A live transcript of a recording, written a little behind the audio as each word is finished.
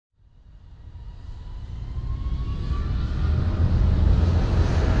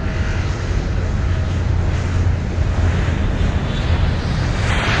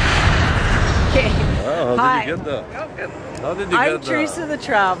get that? How did you I'm get that? Teresa the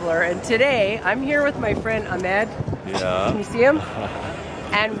Traveler, and today I'm here with my friend Ahmed. Yeah. Can you see him?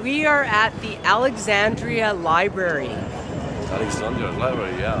 And we are at the Alexandria Library. Alexandria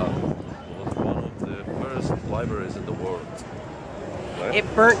Library, yeah. It was one of the first libraries in the world. Right?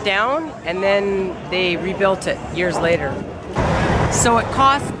 It burnt down and then they rebuilt it years later. So it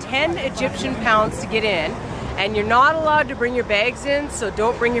costs 10 Egyptian pounds to get in, and you're not allowed to bring your bags in, so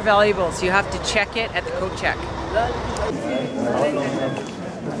don't bring your valuables. You have to check it at the coat check.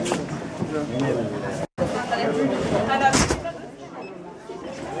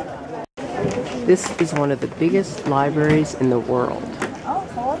 This is one of the biggest libraries in the world.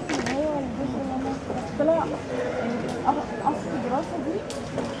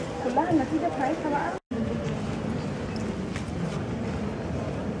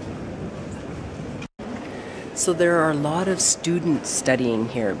 So there are a lot of students studying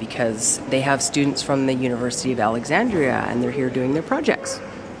here because they have students from the University of Alexandria and they're here doing their projects.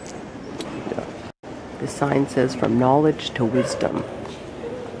 The sign says from knowledge to wisdom.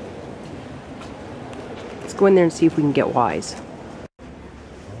 Let's go in there and see if we can get wise.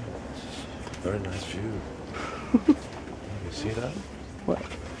 Very nice view. You see that? What?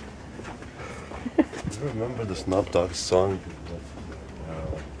 You remember the Snoop Dogg song?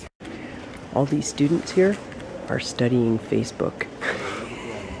 All these students here are studying Facebook.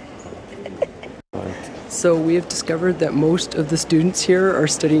 So we have discovered that most of the students here are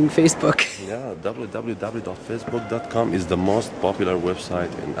studying Facebook. Yeah, www.facebook.com is the most popular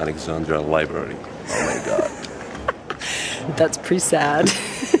website in Alexandria Library. Oh my god. That's pretty sad.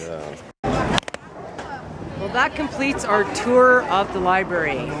 Yeah. Well, that completes our tour of the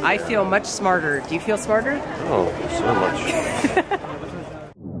library. I feel much smarter. Do you feel smarter? Oh, so much.